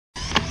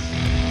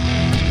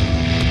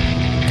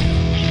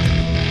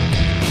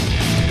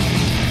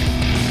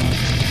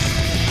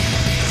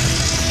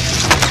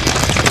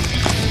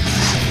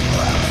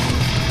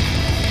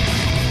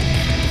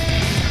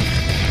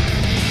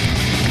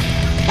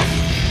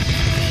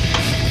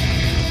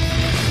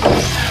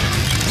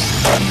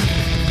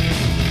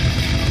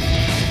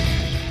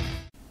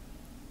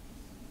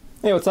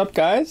Hey, what's up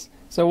guys?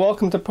 So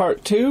welcome to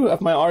part 2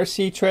 of my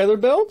RC trailer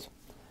build.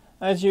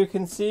 As you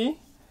can see,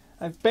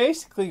 I've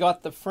basically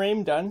got the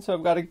frame done, so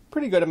I've got a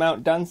pretty good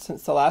amount done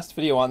since the last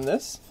video on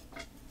this.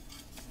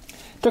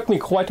 It took me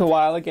quite a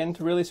while again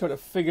to really sort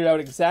of figure out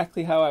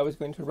exactly how I was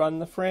going to run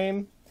the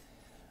frame.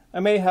 I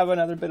may have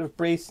another bit of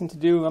bracing to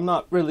do, I'm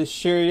not really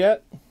sure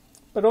yet.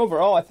 But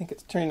overall I think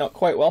it's turning out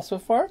quite well so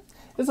far.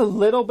 It's a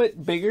little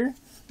bit bigger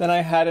than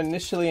I had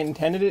initially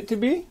intended it to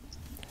be.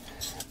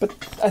 But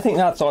I think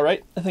that's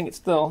alright. I think it's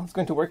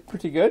going to work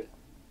pretty good.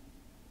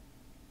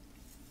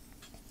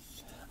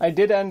 I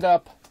did end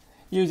up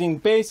using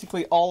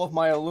basically all of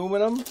my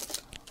aluminum.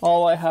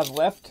 All I have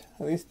left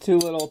are these two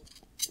little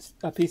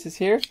pieces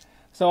here.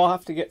 So I'll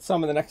have to get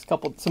some more in the next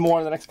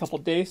couple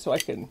of days so I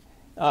can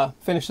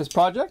finish this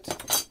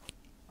project.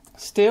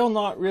 Still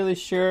not really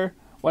sure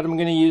what I'm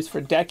going to use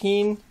for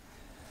decking.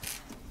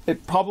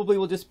 It probably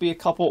will just be a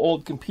couple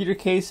old computer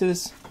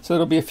cases, so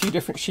it'll be a few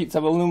different sheets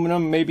of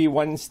aluminum, maybe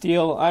one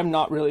steel. I'm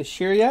not really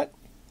sure yet.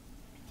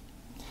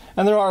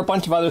 And there are a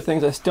bunch of other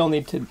things I still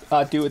need to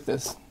do with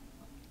this.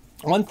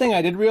 One thing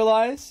I did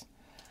realize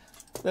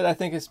that I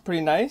think is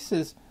pretty nice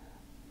is,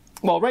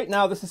 well, right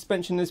now the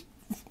suspension is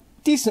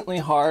decently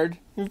hard.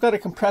 You've got to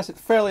compress it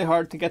fairly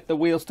hard to get the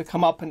wheels to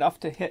come up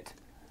enough to hit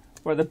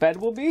where the bed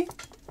will be.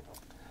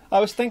 I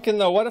was thinking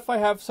though, what if I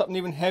have something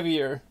even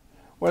heavier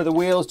where the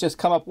wheels just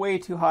come up way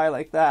too high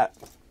like that?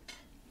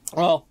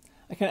 Well,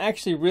 I can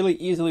actually really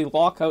easily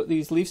lock out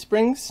these leaf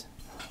springs.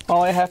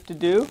 All I have to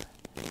do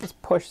is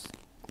push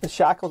the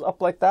shackles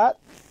up like that,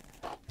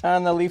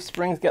 and the leaf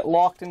springs get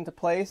locked into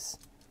place,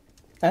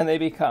 and they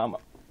become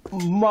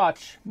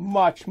much,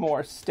 much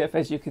more stiff,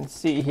 as you can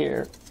see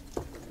here.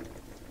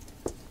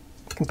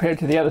 Compared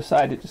to the other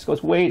side, it just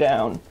goes way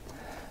down.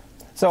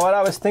 So what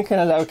I was thinking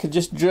is I could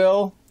just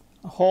drill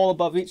a hole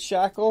above each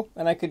shackle,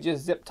 and I could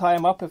just zip tie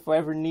them up if I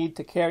ever need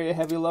to carry a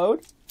heavy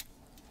load.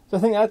 So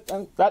I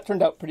think that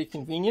turned out pretty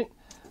convenient.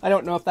 I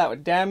don't know if that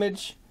would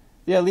damage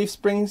the leaf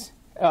springs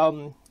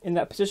in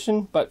that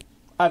position, but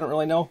I don't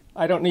really know.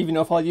 I don't even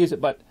know if I'll use it,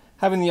 but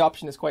having the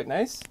option is quite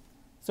nice.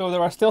 So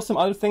there are still some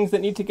other things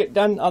that need to get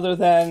done other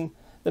than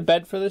the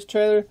bed for this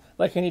trailer.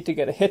 Like I need to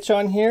get a hitch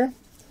on here.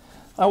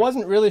 I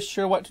wasn't really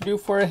sure what to do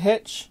for a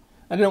hitch.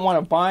 I didn't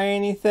want to buy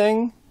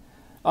anything,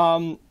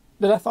 but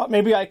I thought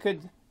maybe I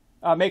could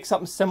make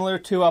something similar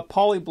to a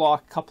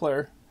polyblock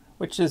coupler,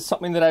 which is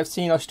something that I've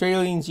seen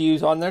Australians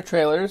use on their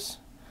trailers,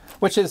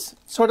 which is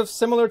sort of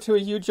similar to a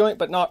U-joint,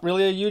 but not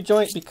really a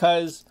U-joint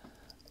because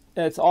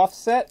it's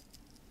offset.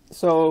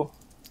 So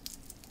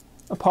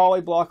a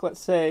polyblock, let's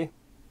say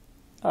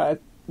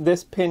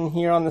this pin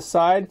here on the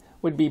side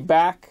would be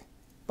back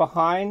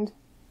behind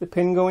the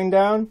pin going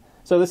down.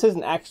 So this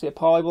isn't actually a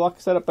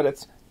polyblock setup, but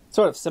it's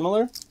sort of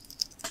similar.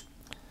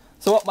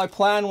 So what my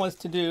plan was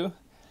to do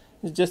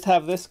is just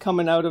have this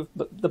coming out of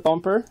the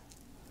bumper,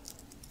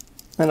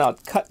 and I'll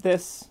cut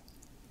this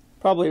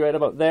probably right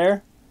about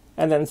there,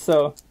 and then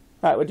so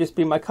that would just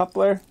be my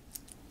coupler,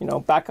 you know,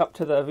 back up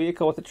to the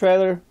vehicle with the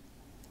trailer.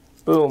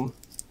 Boom,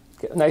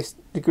 get nice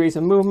degrees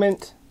of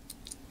movement.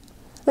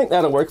 I think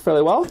that'll work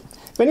fairly well.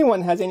 If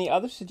anyone has any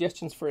other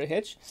suggestions for a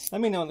hitch,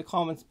 let me know in the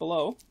comments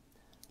below.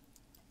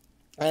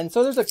 And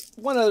so there's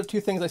one other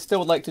two things I still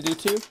would like to do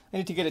too. I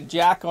need to get a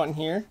jack on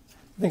here.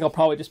 I think I'll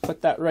probably just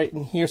put that right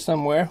in here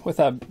somewhere with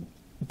a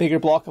bigger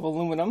block of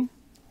aluminum.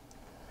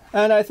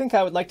 And I think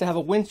I would like to have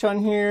a winch on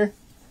here.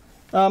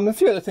 A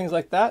few other things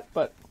like that,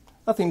 but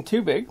nothing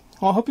too big.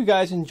 Well, I hope you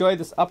guys enjoyed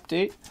this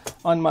update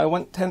on my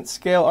 1/10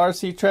 scale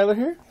RC trailer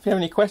here. If you have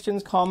any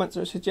questions, comments,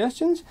 or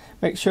suggestions,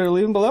 make sure to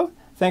leave them below.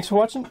 Thanks for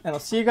watching, and I'll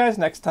see you guys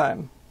next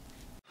time.